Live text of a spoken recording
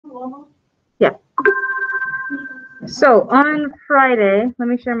Yeah. So on Friday, let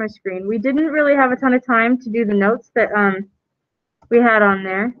me share my screen. We didn't really have a ton of time to do the notes that we had on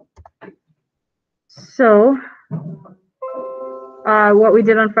there. So what we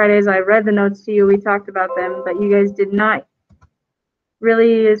did on Friday is I read the notes to you. We talked about them, but you guys did not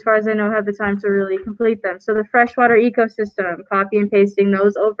really, as far as I know, have the time to really complete them. So the freshwater ecosystem, copy and pasting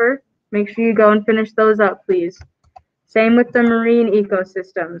those over. Make sure you go and finish those up, please. Same with the marine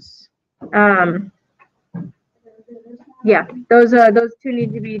ecosystems. Yeah, those two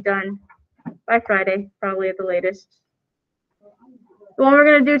need to be done by Friday, probably at the latest. The one we're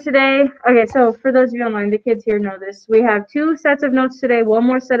going to do today, okay, so for those of you online, the kids here know this. We have 2 sets of notes today, 1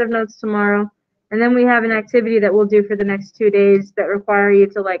 more set of notes tomorrow, and then we have an activity that we'll do for the next 2 days that require you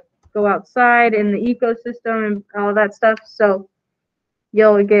to like go outside in the ecosystem and all that stuff. So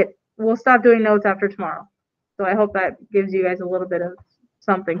we'll stop doing notes after tomorrow. So I hope that gives you guys a little bit of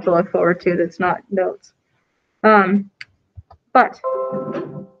something to look forward to that's not notes. But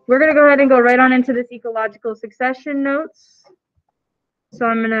we're going to go ahead and go right on into this ecological succession notes. So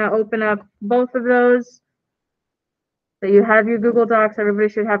I'm going to open up both of those. So you have your Google Docs. Everybody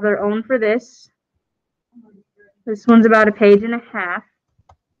should have their own for this. This one's about 1.5 pages.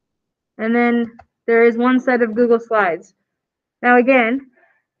 And then there is 1 set of Google Slides. Now again,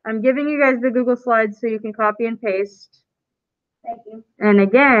 I'm giving you guys the Google Slides so you can copy and paste. Thank you. And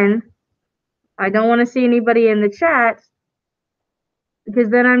again, I don't want to see anybody in the chat because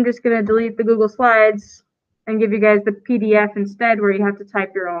then I'm just going to delete the Google Slides and give you guys the PDF instead where you have to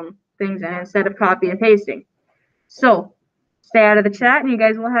type your own things in instead of copy and pasting. So stay out of the chat and you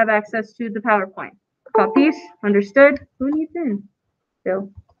guys will have access to the PowerPoint. Copies? Understood? Who needs in?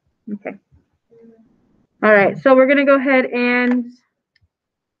 Bill? Okay. All right, so we're going to go ahead and,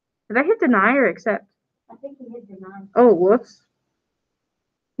 did I hit deny or accept? I think he hit deny. Oh, whoops.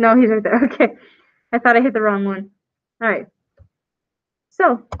 No, he's right there. Okay. I thought I hit the wrong one. All right.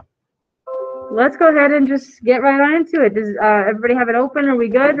 So let's go ahead and just get right on into it. Does everybody have it open? Are we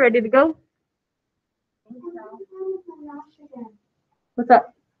good? Ready to go? What's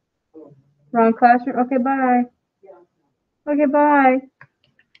up? Wrong classroom? Okay, bye. Okay, bye.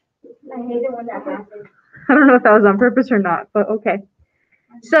 I hate it when that happens. I don't know if that was on purpose or not, but okay.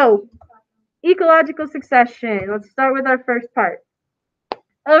 So, ecological succession. Let's start with our first part.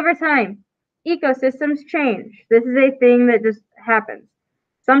 Over time, ecosystems change. This is a thing that just happens.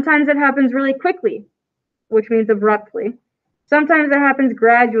 Sometimes it happens really quickly, which means abruptly. Sometimes it happens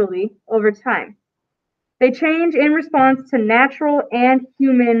gradually over time. They change in response to natural and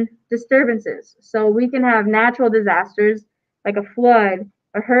human disturbances. So we can have natural disasters like a flood,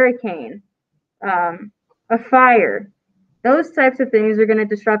 a hurricane, a fire. Those types of things are going to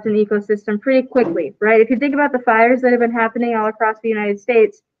disrupt an ecosystem pretty quickly, right? If you think about the fires that have been happening all across the United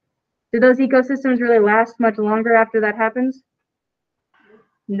States, do those ecosystems really last much longer after that happens?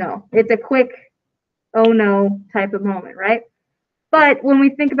 No. It's a quick, oh no type of moment, right? But when we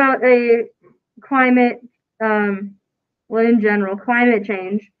think about a climate, well, in general, climate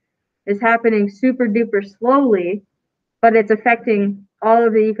change is happening super duper slowly, but it's affecting all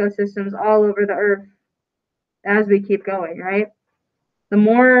of the ecosystems all over the earth as we keep going, right? The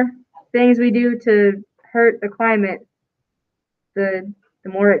more things we do to hurt the climate, the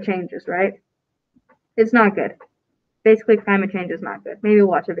more it changes, right? It's not good. Basically, climate change is not good. Maybe we'll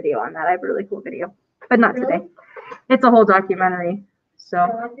watch a video on that. I have a really cool video, but not today. It's a whole documentary.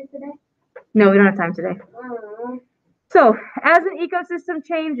 So, no, we don't have time today. So, as an ecosystem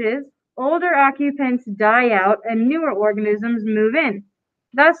changes, older occupants die out and newer organisms move in,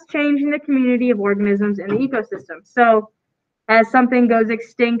 thus changing the community of organisms in the ecosystem. So, as something goes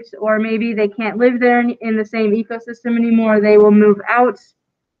extinct or maybe they can't live there in the same ecosystem anymore, they will move out.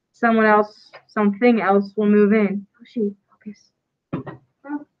 Someone else, something else will move in. Oh, shoot. Focus.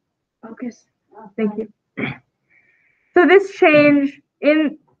 Focus. Thank you. So this change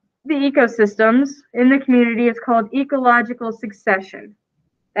in the ecosystems in the community is called ecological succession.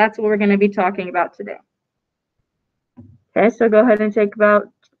 That's what we're going to be talking about today. Okay, so go ahead and take about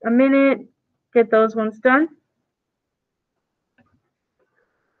a minute, get those ones done.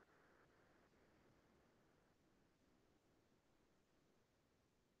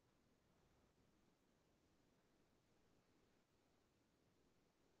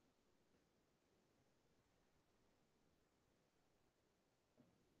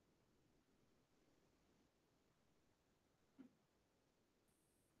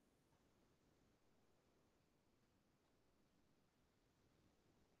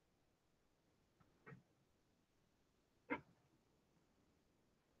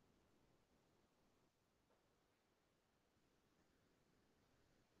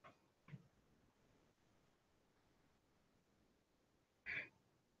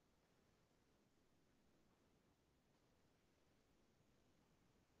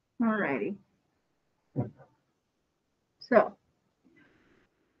 Alrighty. So,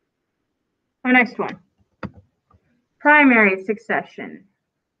 our next one. Primary succession.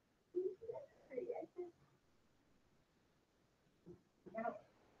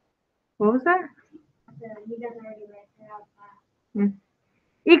 What was that? He doesn't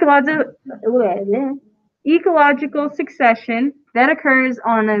already read Ecological succession that occurs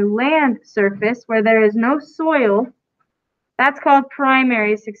on a land surface where there is no soil, that's called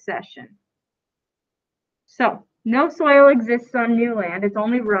primary succession. So, no soil exists on new land, it's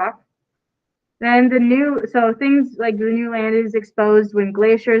only rock. Then things like the new land is exposed when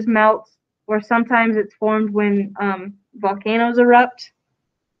glaciers melt, or sometimes it's formed when volcanoes erupt.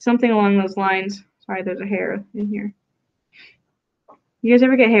 Something along those lines. Sorry, there's a hair in here. You guys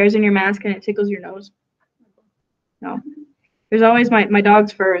ever get hairs in your mask and it tickles your nose? No. There's always my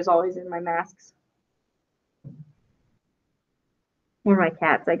dog's fur is always in my masks. Or my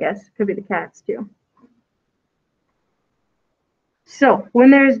cats, I guess. Could be the cats too. So when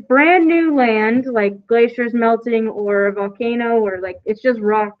there's brand new land, like glaciers melting or a volcano, or like it's just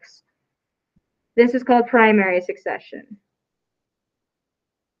rocks, this is called primary succession.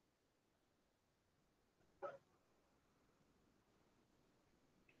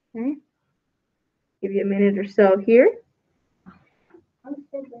 Okay. Give you a minute or so here.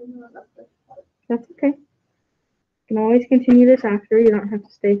 That's okay. You can always continue this after. You don't have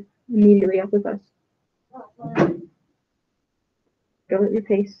to stay immediately up with us. Go at your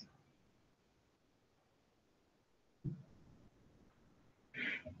pace.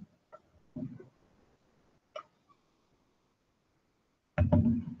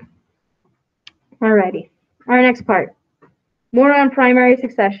 Alrighty. Our next part. More on primary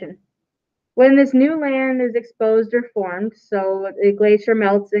succession. When this new land is exposed or formed, so the glacier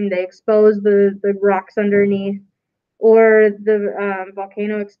melts and they expose the rocks underneath, or the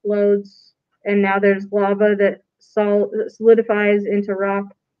volcano explodes and now there's lava that solidifies into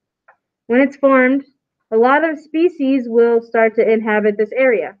rock. When it's formed, a lot of species will start to inhabit this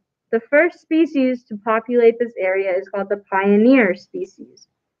area. The first species to populate this area is called the pioneer species.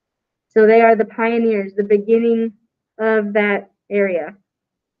 So they are the pioneers, the beginning of that area.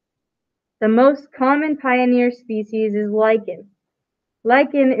 The most common pioneer species is lichen.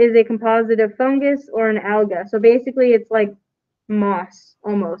 Lichen is a composite of fungus or an alga. So basically it's like moss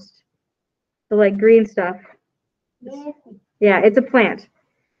almost. The like green stuff. Yeah, it's a plant.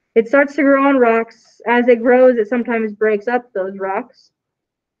 It starts to grow on rocks. As it grows, it sometimes breaks up those rocks.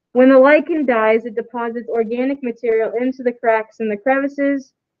 When the lichen dies, it deposits organic material into the cracks and the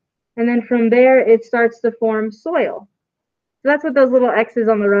crevices, and then from there, it starts to form soil. So that's what those little X's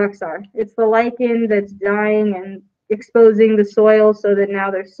on the rocks are. It's the lichen that's dying and exposing the soil so that now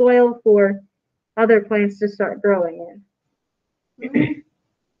there's soil for other plants to start growing in.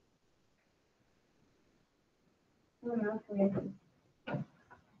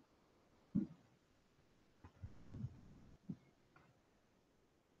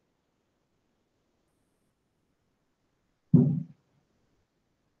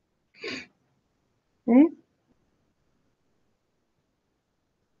 Okay.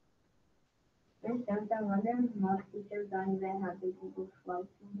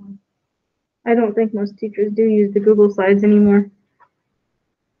 I don't think most teachers do use the Google Slides anymore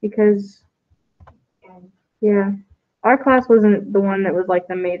because, yeah, our class wasn't the one that was like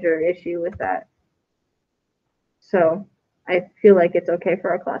the major issue with that. So I feel like it's okay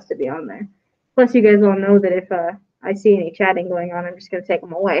for our class to be on there. Plus, you guys all know that if I see any chatting going on, I'm just going to take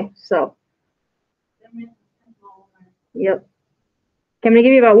them away. So, yep. Okay, I'm going to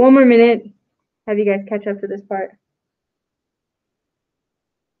give you about 1 more minute. Have you guys catch up to this part.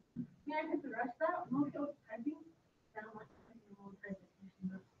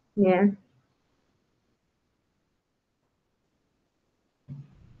 Yeah.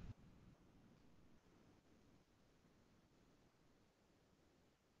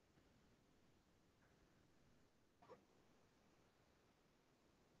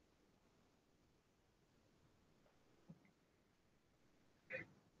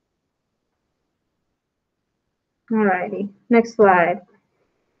 Alrighty, next slide.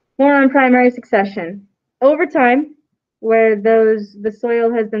 More on primary succession. Over time, where the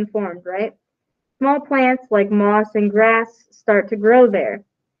soil has been formed, right? Small plants like moss and grass start to grow there.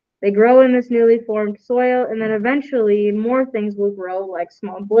 They grow in this newly formed soil, and then eventually more things will grow, like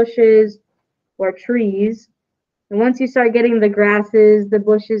small bushes or trees. And once you start getting the grasses, the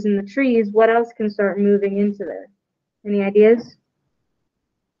bushes, and the trees, what else can start moving into there? Any ideas?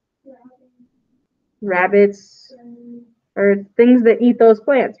 Rabbits, or things that eat those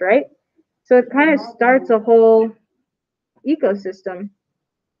plants, right? So it kind of starts a whole ecosystem.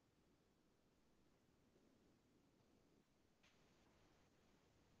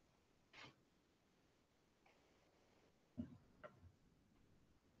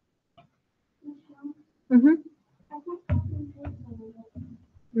 Mm.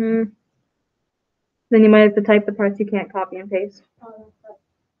 Then you might have to type the parts you can't copy and paste.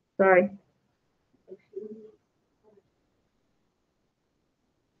 Sorry.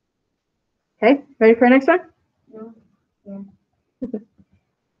 Okay, ready for the next one? Yeah.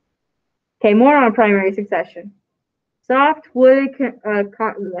 Okay, more on primary succession. Soft wood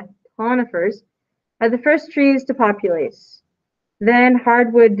conifers are the first trees to populate. Then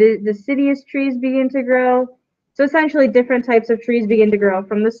hardwood deciduous trees begin to grow. So essentially different types of trees begin to grow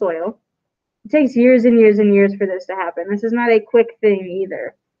from the soil. It takes years and years and years for this to happen. This is not a quick thing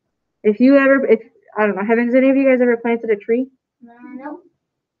either. If I don't know, haven't any of you guys ever planted a tree? No.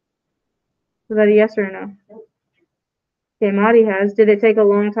 Was that a yes or a no? Nope. Okay, Maddie has. Did it take a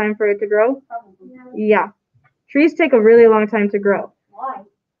long time for it to grow? Probably. Yeah. Trees take a really long time to grow. Why?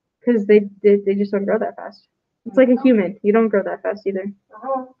 Because they just don't grow that fast. It's like a human. You don't grow that fast either.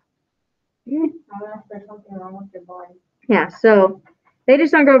 Yeah. Unless there's something wrong with your body. Yeah, so they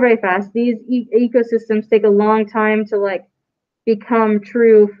just don't grow very fast. These ecosystems take a long time to like become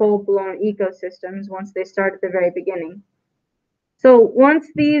true full-blown ecosystems once they start at the very beginning. So once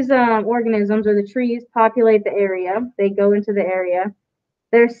these organisms or the trees populate the area, they go into the area.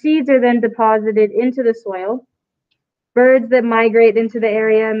 Their seeds are then deposited into the soil. Birds that migrate into the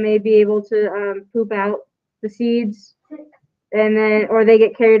area may be able to poop out the seeds, and then or they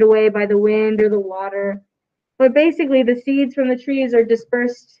get carried away by the wind or the water. But basically, the seeds from the trees are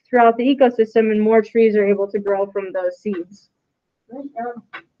dispersed throughout the ecosystem, and more trees are able to grow from those seeds. You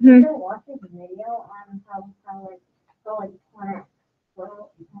watching a video on how plants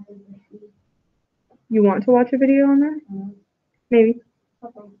grow. You want to watch a video on that? Maybe.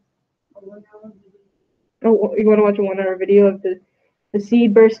 Okay. Oh, you want to watch a 1 hour video of the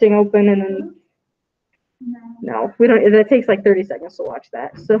seed bursting open and then? No, we don't. That takes like 30 seconds to watch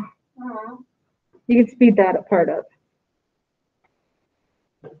that. So you can speed that part up.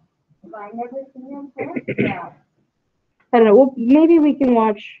 I never seen them plants. I don't know. Well, maybe we can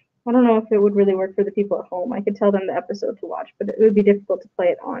watch. I don't know if it would really work for the people at home. I could tell them the episode to watch, but it would be difficult to play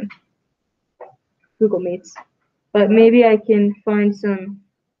it on Google Meets. But maybe I can find some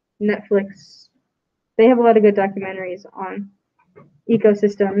Netflix. They have a lot of good documentaries on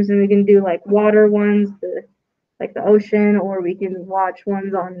ecosystems, and we can do like water ones, like the ocean, or we can watch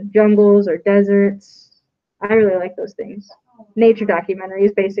ones on jungles or deserts. I really like those things. Nature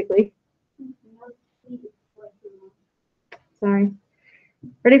documentaries, basically. Sorry.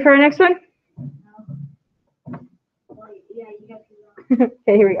 Ready for our next one? Okay,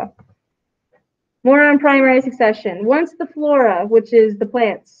 here we go. More on primary succession. Once the flora, which is the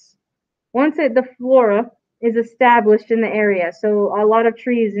plants, the flora is established in the area, so a lot of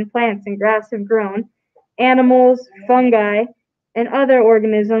trees and plants and grass have grown, animals, fungi, and other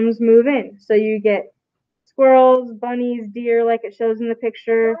organisms move in. So you get squirrels, bunnies, deer, like it shows in the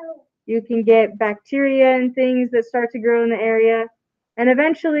picture. You can get bacteria and things that start to grow in the area. And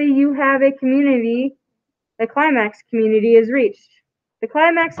eventually you have a community, the climax community is reached. The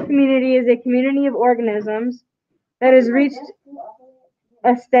climax community is a community of organisms that has reached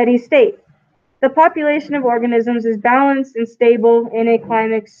a steady state. The population of organisms is balanced and stable in a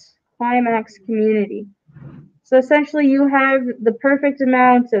climax community. So essentially you have the perfect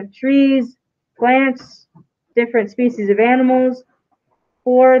amount of trees, plants, different species of animals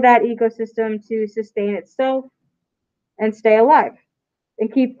for that ecosystem to sustain itself and stay alive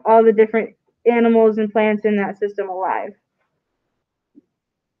and keep all the different animals and plants in that system alive.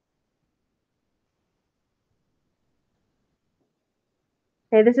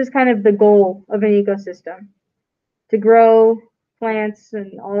 Okay, this is kind of the goal of an ecosystem, to grow plants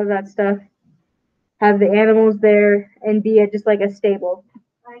and all of that stuff, have the animals there, and be just like a stable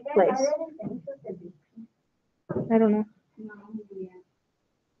place. I don't know. No,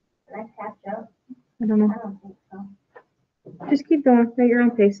 let's catch up. I don't know. I don't think so. Just keep going at your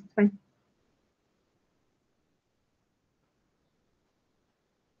own pace. It's fine.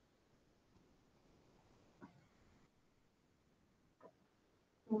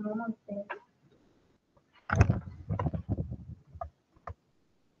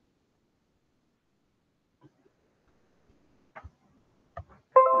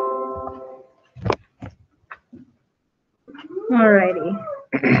 Alrighty.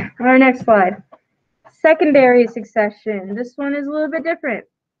 Our next slide. Secondary succession. This one is a little bit different.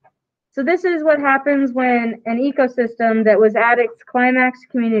 So this is what happens when an ecosystem that was at its climax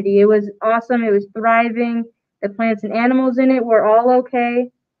community, it was awesome, it was thriving, the plants and animals in it were all okay.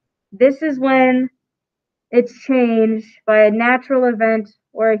 This is when it's changed by a natural event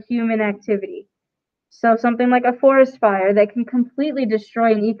or a human activity. So something like a forest fire that can completely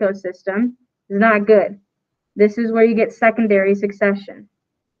destroy an ecosystem. It's not good. This is where you get secondary succession.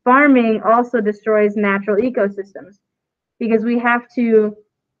 Farming also destroys natural ecosystems because we have to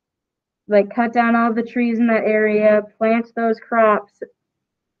like cut down all the trees in that area, plant those crops,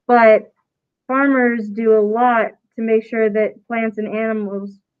 but farmers do a lot to make sure that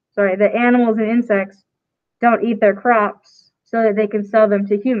animals and insects don't eat their crops so that they can sell them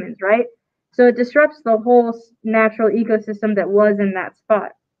to humans, right? So it disrupts the whole natural ecosystem that was in that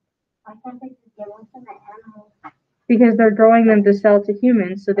spot. Why can't they just give them to the animals? Because they're growing them to sell to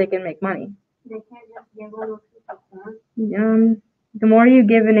humans so they can make money. They can't just give them a piece of corn? The more you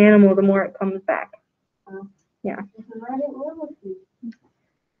give an animal, the more it comes back. Yeah. Why didn't live with you?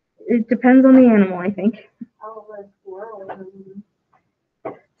 It depends on the animal, I think. Oh, the squirrel.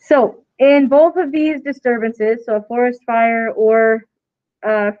 So, in both of these disturbances, so a forest fire or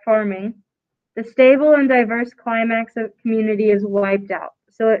farming, the stable and diverse climax of community is wiped out.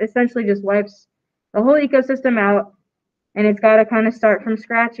 So it essentially just wipes the whole ecosystem out, and it's got to kind of start from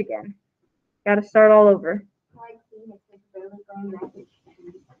scratch again. Got to start all over. Like Phoenix is really going back its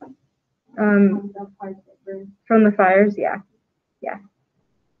trees. From the fires, yeah.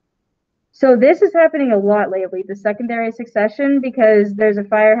 So this is happening a lot lately, the secondary succession, because there's a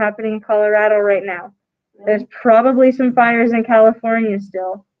fire happening in Colorado right now. There's probably some fires in California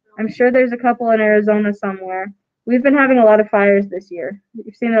still. I'm sure there's a couple in Arizona somewhere. We've been having a lot of fires this year.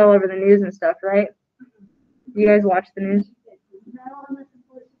 You've seen it all over the news and stuff, right? You guys watch the news?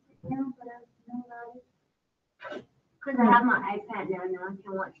 Because I have my iPad now and I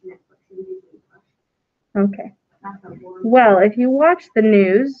can watch Netflix and Disney Plus. Okay. Well, if you watch the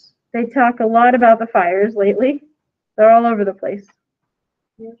news, they talk a lot about the fires lately. They're all over the place.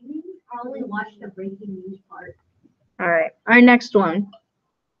 I only watch the breaking news part. All right, our next one.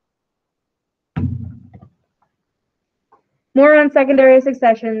 More on secondary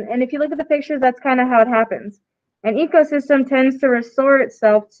succession, and if you look at the pictures, that's kind of how it happens. An ecosystem tends to restore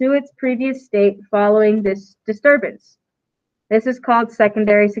itself to its previous state following this disturbance. This is called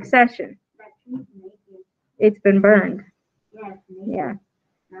secondary succession. It's been burned. Yeah.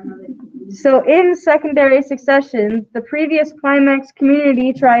 So in secondary succession, the previous climax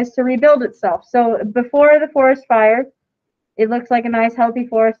community tries to rebuild itself. So before the forest fire, it looks like a nice healthy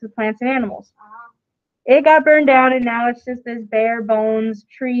forest with plants and animals. It got burned down and now it's just this bare bones,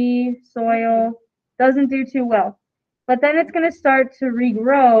 tree, soil, doesn't do too well. But then it's going to start to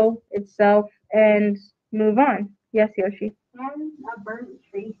regrow itself and move on. Yes, Yoshi? And a burnt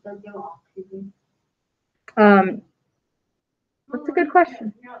tree still give oxygen? That's a good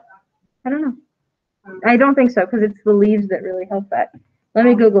question. I don't know. I don't think so because it's the leaves that really help that. Let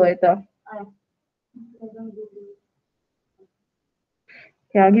me Google it though.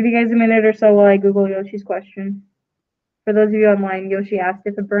 Yeah, I'll give you guys a minute or so while I Google Yoshi's question. For those of you online, Yoshi asked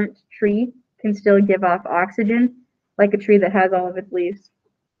if a burnt tree can still give off oxygen like a tree that has all of its leaves.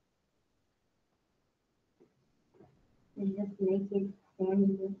 And just make it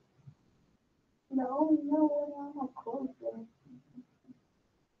standing. No, we don't have clothes there.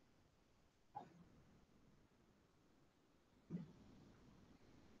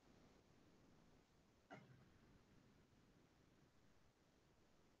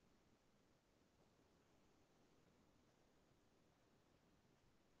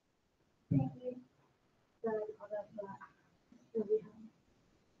 Thank you.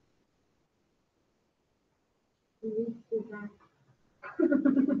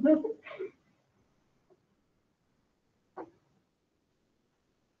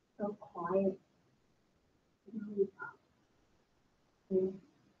 So quiet.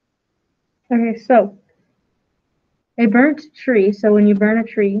 Okay, so a burnt tree, so when you burn a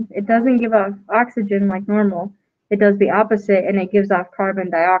tree, it doesn't give off oxygen like normal. It does the opposite and it gives off carbon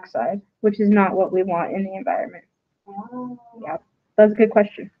dioxide, which is not what we want in the environment. Yeah, that's a good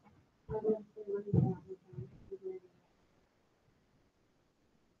question.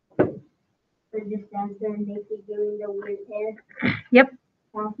 So just stand there and make it doing the weird hair. Yep,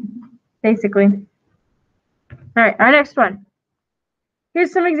 basically. All right, our next one.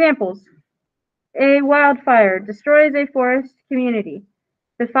 Here's some examples. A wildfire destroys a forest community.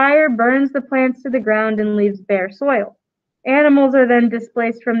 The fire burns the plants to the ground and leaves bare soil. Animals are then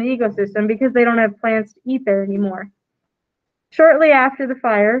displaced from the ecosystem because they don't have plants to eat there anymore. Shortly after the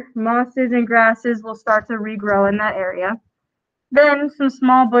fire, mosses and grasses will start to regrow in that area. Then some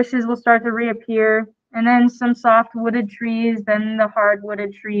small bushes will start to reappear, and then some soft wooded trees, then the hard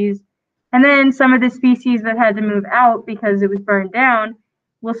wooded trees. And then some of the species that had to move out because it was burned down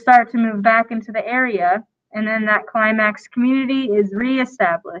will start to move back into the area, and then that climax community is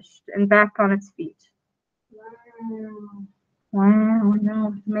reestablished and back on its feet. Wow. Wow,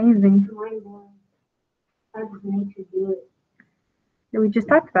 no, amazing. Mind blowing. How does nature do it? Yeah, we just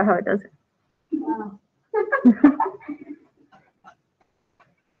talked about how it does it. Wow.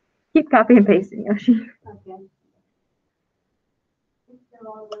 Keep copy and pasting, Yoshi. Okay. It's still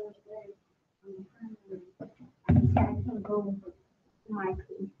all over there. I can go to my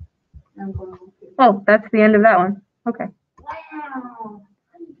place. I'm going to. Oh, that's the end of that one. Okay. Wow.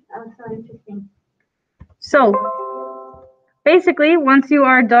 That was so interesting. So, basically, once you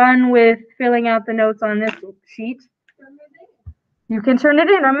are done with filling out the notes on this sheet, you can turn it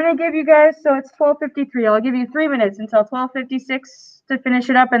in. I'm going to give you guys, so it's 12:53. I'll give you 3 minutes until 12:56 to finish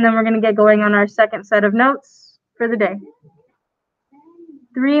it up, and then we're going to get going on our second set of notes for the day.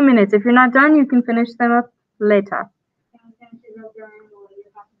 3 minutes. If you're not done, you can finish them up later.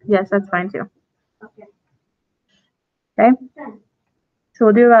 Yes, that's fine too. Okay. Okay? So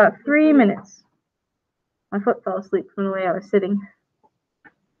we'll do about 3 minutes. My foot fell asleep from the way I was sitting.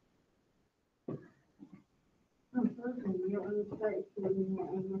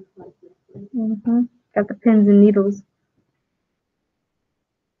 Got the pins and needles.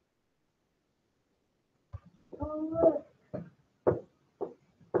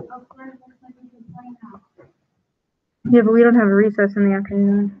 Yeah, but we don't have a recess in the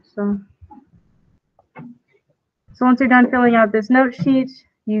afternoon, so. So once you're done filling out this note sheet,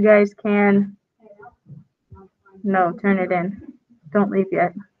 you guys can, no, turn it in. Don't leave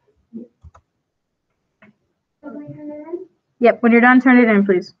yet. Yep, when you're done, turn it in,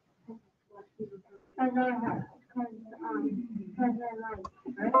 please. That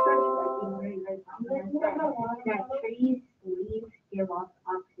trees leaves give off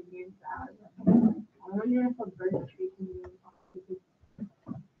oxygen. I wonder if a bird tree can give oxygen.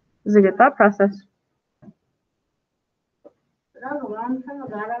 This is a good thought process. That was a long time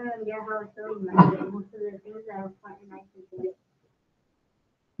ago. I don't even get how I still remember most of the things that I was planning I forget.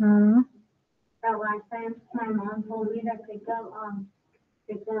 That last time my mom told me to pick up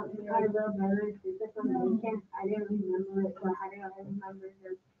my little brother and sister from the weekend. I didn't remember it, but how do I remember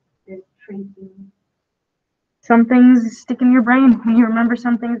the tree thing? Some things stick in your brain and you remember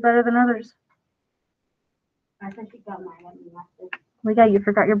some things better than others. I think she got mad at me after. Well, yeah, you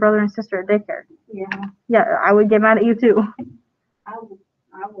forgot your brother and sister at daycare. Yeah. Yeah, I would get mad at you too. I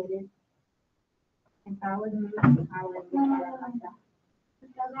wouldn't. If I was me, I would get mad at myself.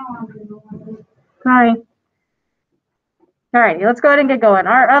 Sorry. Alrighty, let's go ahead and get going.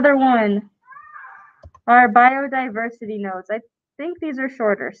 Our other one, our biodiversity notes. I think these are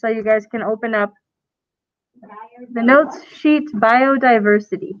shorter, so you guys can open up the notes sheet,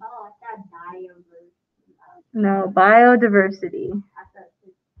 biodiversity. Oh, I thought biodiversity. No, biodiversity. I thought it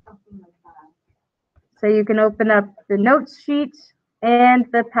was something like that. So you can open up the notes sheet and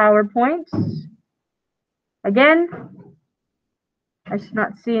the PowerPoint. Again, I should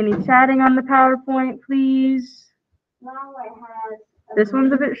not see any chatting on the PowerPoint, please. Now it has. This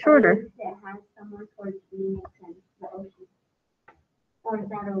one's a bit shorter. It has someone towards Phoenix and the ocean. Or is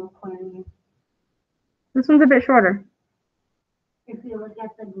that an aquarium? This one's a bit shorter. If you look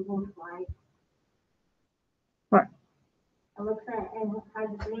at the Google slide. What? It looks like it has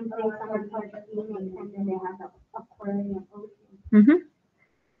a green face on towards Phoenix and then it has an aquarium ocean.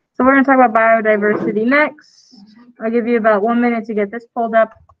 So we're going to talk about biodiversity next. I'll give you about 1 minute to get this pulled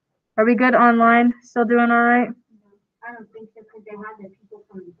up. Are we good online? Still doing all right? I don't think so because they have the people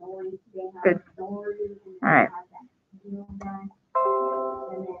from Dory. They have Good. Dory and All right. they have that blue guy.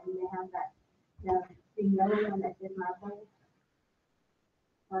 And then they have that the yellow one that did my place.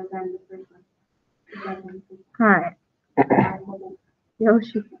 Or is that the first one? Is that the first All right. one?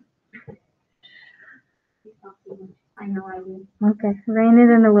 Yoshi. I know I do. Okay. Rein it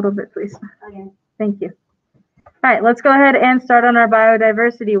in a little bit, please. Okay. Thank you. All right. Let's go ahead and start on our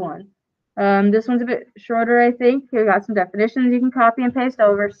biodiversity one. This one's a bit shorter, I think. We got some definitions you can copy and paste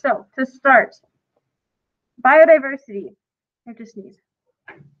over. So to start, biodiversity. I just sneeze.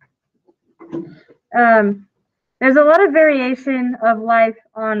 There's a lot of variation of life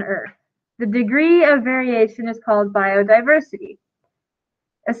on Earth. The degree of variation is called biodiversity.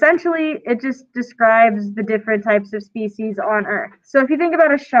 Essentially, it just describes the different types of species on Earth. So if you think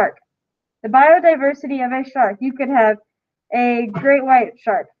about a shark, the biodiversity of a shark, you could have a great white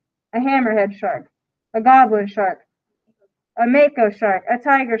shark, a hammerhead shark, a goblin shark, a mako shark, a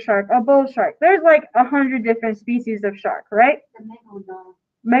tiger shark, a bull shark. There's like 100 different species of shark, right? The megalodon.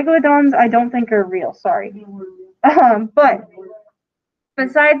 Megalodons, I don't think are real, sorry. They were real. But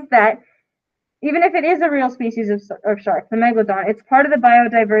besides that, even if it is a real species of shark, the megalodon, it's part of the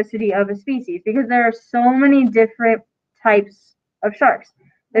biodiversity of a species because there are so many different types of sharks.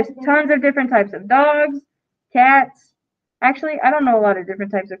 There's tons of different types of dogs, cats, Actually, I don't know a lot of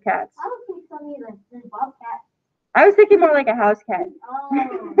different types of cats. I don't think so either. There's bobcat. I was thinking more like a house cat. Oh.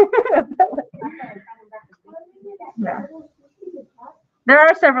 Yeah. There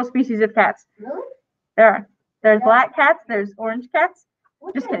are several species of cats. Really? There are. There's black cats, there's orange cats.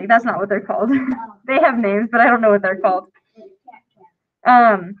 Just kidding, that's not what they're called. They have names, but I don't know what they're called.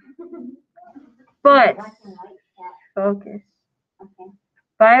 But focus. Okay.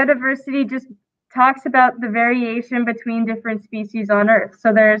 Biodiversity just talks about the variation between different species on Earth.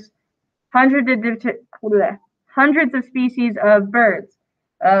 So there's hundreds of species of birds,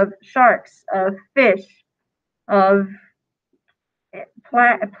 of sharks, of fish, of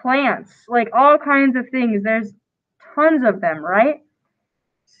plants, like all kinds of things. There's tons of them, right?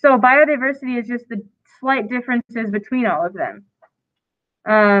 So biodiversity is just the slight differences between all of them.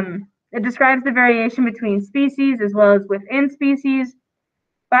 It describes the variation between species as well as within species.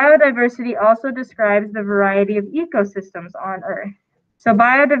 Biodiversity also describes the variety of ecosystems on Earth. So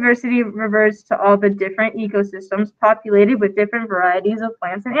biodiversity refers to all the different ecosystems populated with different varieties of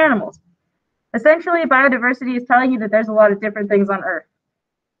plants and animals. Essentially, biodiversity is telling you that there's a lot of different things on Earth.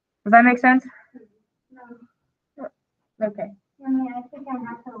 Does that make sense? No. Okay. I mean, I think I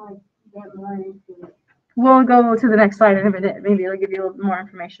have to like get more into it. We'll go to the next slide in a minute. Maybe it'll give you a little bit more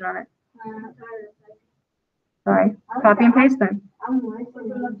information on it. Sorry. Copy and paste then. I'm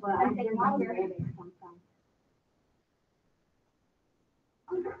listening, but I think I'll get it sometime.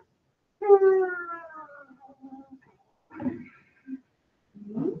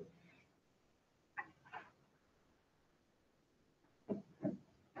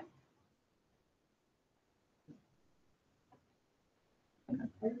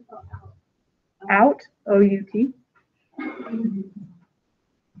 Out, O-U-T.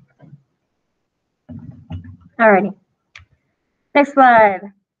 Alrighty. Next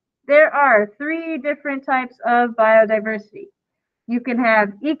slide. There are 3 different types of biodiversity. You can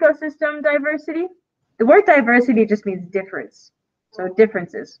have ecosystem diversity. The word diversity just means difference. So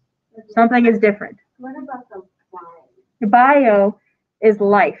differences. Something is different. What about the bio? The bio is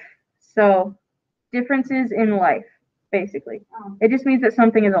life. So differences in life, basically. Oh. It just means that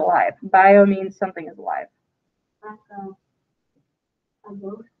something is alive. Bio means something is alive. Like a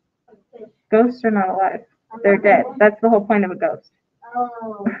ghost? A fish? Ghosts are not alive. They're dead. That's the whole point of a ghost. Oh,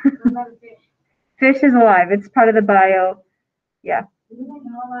 what about a fish? Fish is alive. It's part of the bio. Yeah. Do you know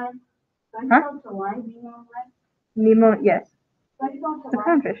alive? Huh? SpongeBob's alive, you know alive? Nemo, yes. SpongeBob's It's a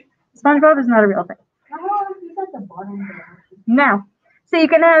alive. clownfish. SpongeBob is not a real thing. Oh, he's at the bottom of the ocean. Now, so you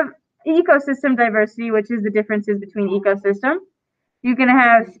can have ecosystem diversity, which is the differences between ecosystem. You can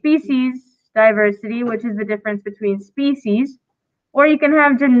have species diversity, which is the difference between species. Or you can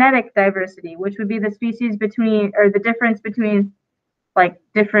have genetic diversity, which would be the species between, or the difference between, like,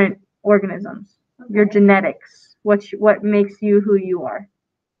 different organisms. Okay. Your genetics, what makes you who you are.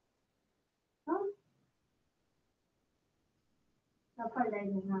 Oh. That part I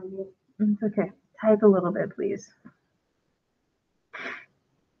did not get. It's okay. Type a little bit, please.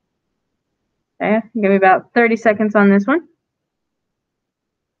 Okay, give me about 30 seconds on this one.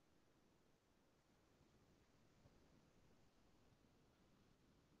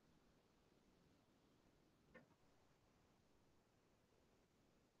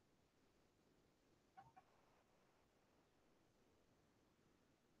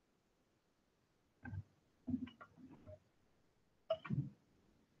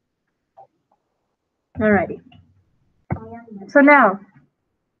 Alrighty. So now,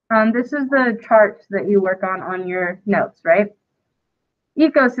 this is the chart that you work on your notes, right?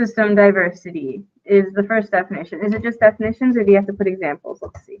 Ecosystem diversity is the first definition. Is it just definitions or do you have to put examples?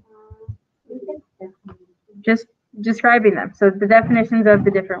 Let's see. Just describing them. So the definitions of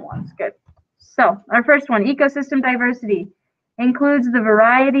the different ones. Good. So our first one, ecosystem diversity, includes the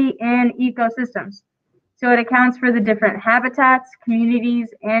variety in ecosystems. So it accounts for the different habitats,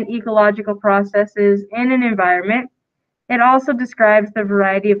 communities, and ecological processes in an environment. It also describes the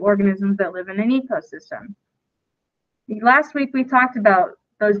variety of organisms that live in an ecosystem. Last week we talked about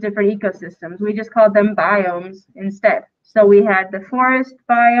those different ecosystems. We just called them biomes instead. So we had the forest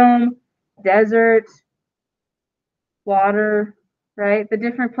biome, desert, water, right? The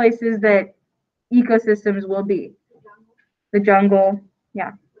different places that ecosystems will be. The jungle,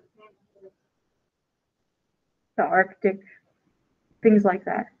 yeah. The Arctic, things like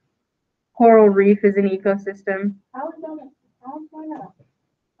that. Coral reef is an ecosystem. I thought it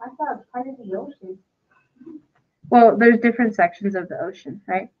was part of the ocean. Well, there's different sections of the ocean,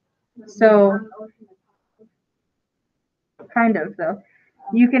 right? So, kind of though.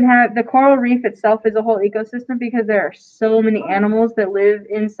 You can have the coral reef itself is a whole ecosystem because there are so many animals that live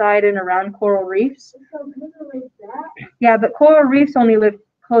inside and around coral reefs. Yeah, but coral reefs only live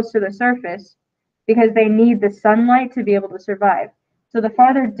close to the surface because they need the sunlight to be able to survive. So the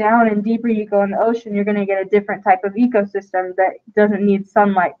farther down and deeper you go in the ocean, you're going to get a different type of ecosystem that doesn't need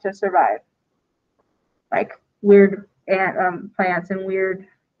sunlight to survive. Like weird plants and weird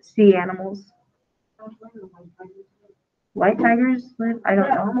sea animals. White tigers live? I don't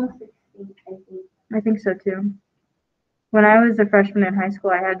know. I think so too. When I was a freshman in high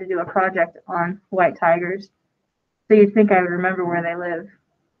school, I had to do a project on white tigers. So you'd think I would remember where they live,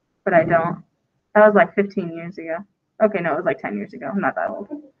 but I don't. That was like 15 years ago. Okay, no, it was like 10 years ago. I'm not that old.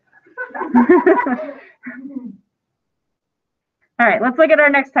 All right, let's look at our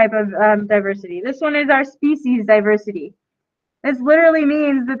next type of diversity. This one is our species diversity. This literally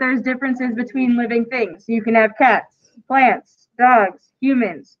means that there's differences between living things. You can have cats, plants, dogs,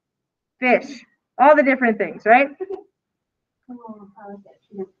 humans, fish, all the different things, right?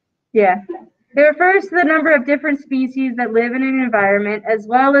 Yeah. It refers to the number of different species that live in an environment as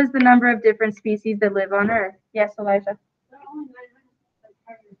well as the number of different species that live on Earth. Yes, Elijah?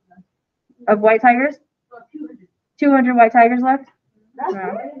 Of white tigers? 200 white tigers left? That's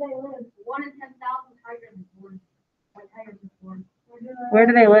where they live. 1 in 10,000 tigers is born. White tigers is born. Where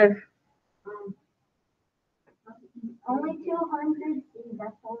do they live? Only 200.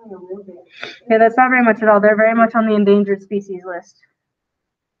 That's only a little bit. Yeah, that's not very much at all. They're very much on the endangered species list.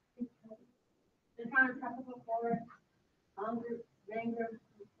 They're kind of tropical forest, mangroves,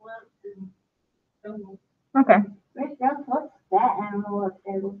 swamps, and jungle. Okay. What's that animal up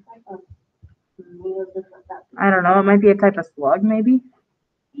there? Looks like a meal just like that. I don't know. It might be a type of slug, maybe.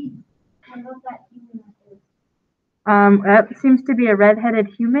 That seems to be a red-headed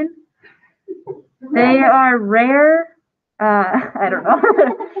human. They are rare. I don't know.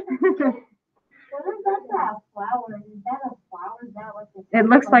 What is that flower? Is that a flower? Is that like a It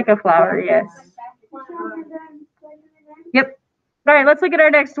looks like a flower, yes. Yep. All right, let's look at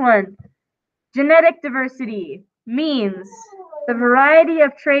our next one. Genetic diversity means the variety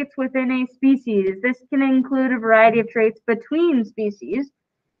of traits within a species. This can include a variety of traits between species.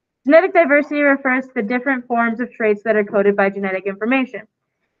 Genetic diversity refers to the different forms of traits that are coded by genetic information.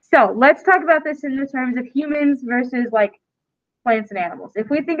 So let's talk about this in the terms of humans versus like plants and animals. If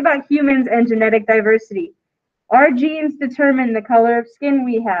we think about humans and genetic diversity, our genes determine the color of skin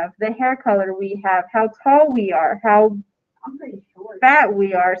we have, the hair color we have, how tall we are, how fat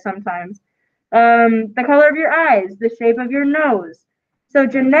we are sometimes, the color of your eyes, the shape of your nose. So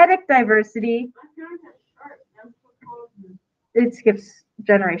genetic diversity, it skips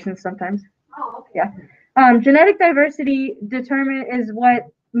generations sometimes. Yeah. Genetic diversity is what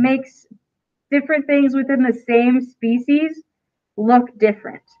makes different things within the same species look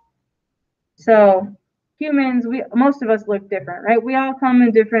different. So humans, most of us look different, right? We all come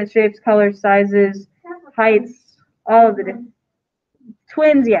in different shapes, colors, sizes, heights, all of the different.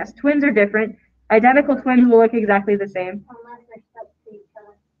 Twins, yes, twins are different. Identical twins will look exactly the same.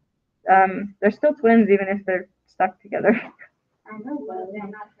 They're still twins even if they're stuck together. I know, but they're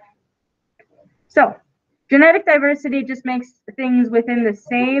not. So, genetic diversity just makes things within the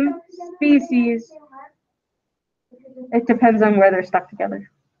same species. It depends on where they're stuck together.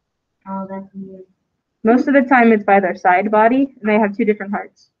 Oh, that's weird. Most of the time it's by their side body, and they have two different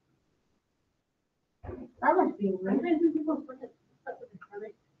hearts. That must be weird.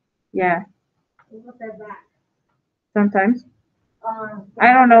 Yeah. Sometimes.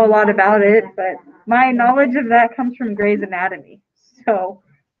 I don't know a lot about it, but my knowledge of that comes from Grey's Anatomy. So,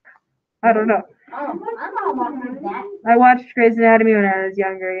 I don't know. I watched Grey's Anatomy when I was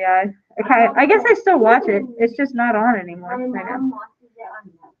younger, yeah. I guess I still watch it. It's just not on anymore. My mom watches it on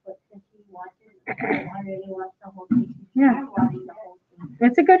Netflix and she watches it. I already watched the whole thing. Yeah.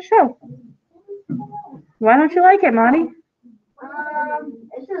 It's a good show. Why don't you like it, Monty?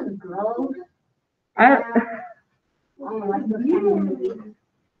 It's just gross. I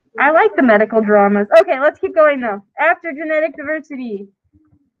like the medical dramas. Okay, let's keep going though. After genetic diversity,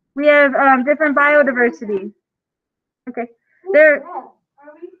 we have different biodiversity. Okay.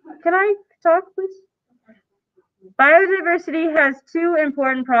 Can I talk, please? Biodiversity has two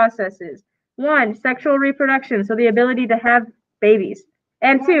important processes. One, sexual reproduction, so the ability to have babies.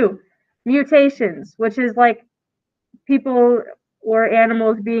 And two, mutations, which is like people or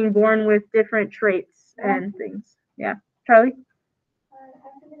animals being born with different traits and things. Yeah. Charlie?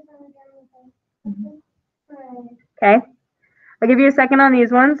 Okay. I'll give you a second on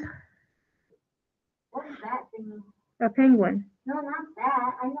these ones. What's that thing? A penguin. No, not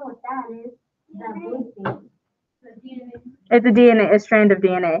that. I know what that is. That blue thing. It's a DNA, a strand of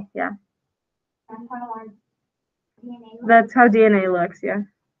DNA. Yeah. That's how our DNA looks. That's how DNA looks. Yeah.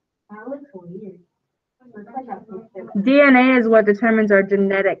 That looks weird. Looks like a picture. DNA is what determines our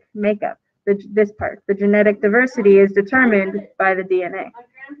genetic makeup. This part, the genetic diversity, is determined by the DNA. My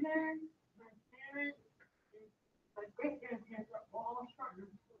grandparents, my parents, and my great-grandparents are all short.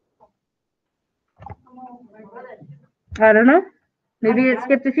 I don't know. Maybe it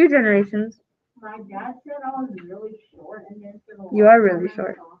skipped a few generations. My dad said I was really short, and then for the You are really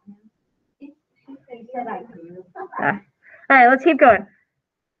short. He said I do. Ah. All right, let's keep going.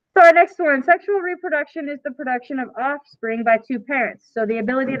 So our next one, sexual reproduction is the production of offspring by two parents. So the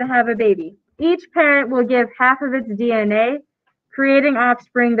ability to have a baby. Each parent will give half of its DNA, creating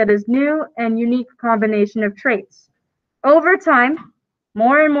offspring that is new and unique combination of traits. Over time,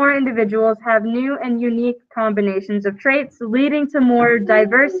 more and more individuals have new and unique combinations of traits, leading to more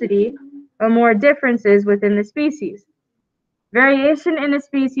diversity or more differences within the species. Variation in a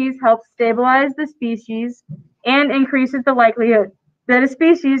species helps stabilize the species and increases the likelihood that a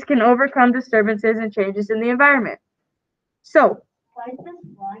species can overcome disturbances and changes in the environment. So, Why is this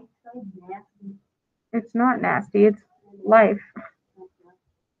slide so nasty? it's not nasty, it's life.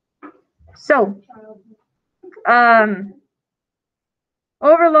 So,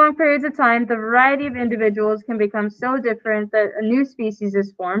 over long periods of time, the variety of individuals can become so different that a new species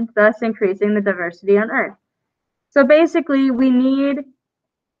is formed, thus increasing the diversity on Earth. So basically, we need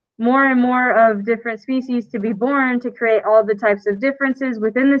more and more of different species to be born to create all the types of differences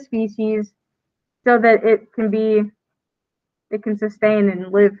within the species so that it can sustain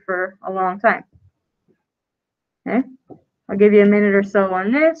and live for a long time. Okay, I'll give you a minute or so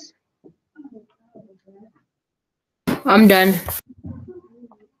on this. I'm done.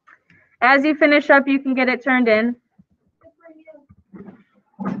 As you finish up, you can get it turned in.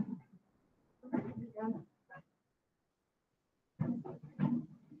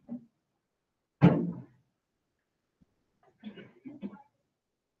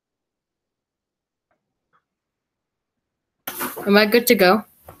 Am I good to go?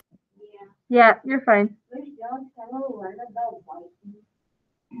 Yeah, you're fine. Miss Jones, can we learn about white?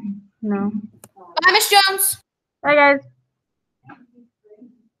 No. Bye, Miss Jones. Bye, guys.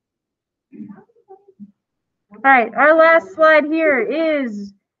 All right, our last slide here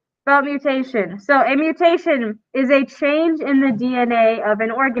is about mutation. So a mutation is a change in the DNA of an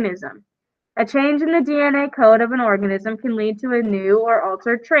organism. A change in the DNA code of an organism can lead to a new or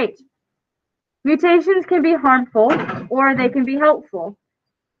altered trait. Mutations can be harmful or they can be helpful.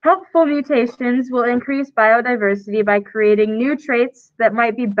 Helpful mutations will increase biodiversity by creating new traits that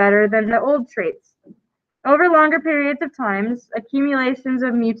might be better than the old traits. Over longer periods of time, accumulations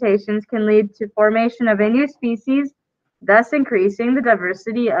of mutations can lead to formation of a new species, thus increasing the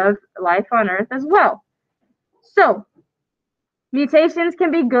diversity of life on Earth as well. So, mutations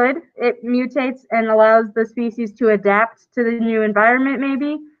can be good. It mutates and allows the species to adapt to the new environment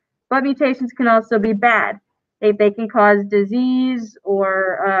maybe, but mutations can also be bad. They can cause disease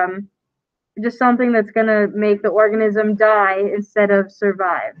or just something that's going to make the organism die instead of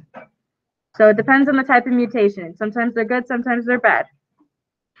survive. So it depends on the type of mutation. Sometimes they're good, sometimes they're bad.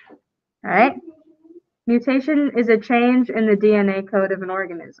 All right? Mutation is a change in the DNA code of an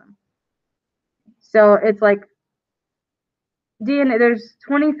organism. So it's like DNA, there's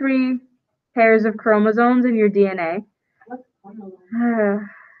 23 pairs of chromosomes in your DNA.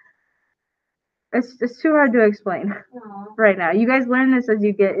 It's too hard to explain right now. You guys learn this as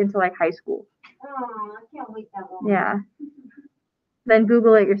you get into like high school. Oh, I can't wait that long. Yeah. Then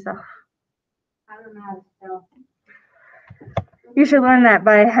Google it yourself. I don't know how to spell. You should learn that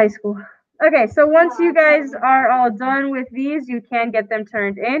by high school. Okay, so once you guys are all done with these, you can get them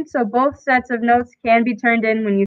turned in. So both sets of notes can be turned in when you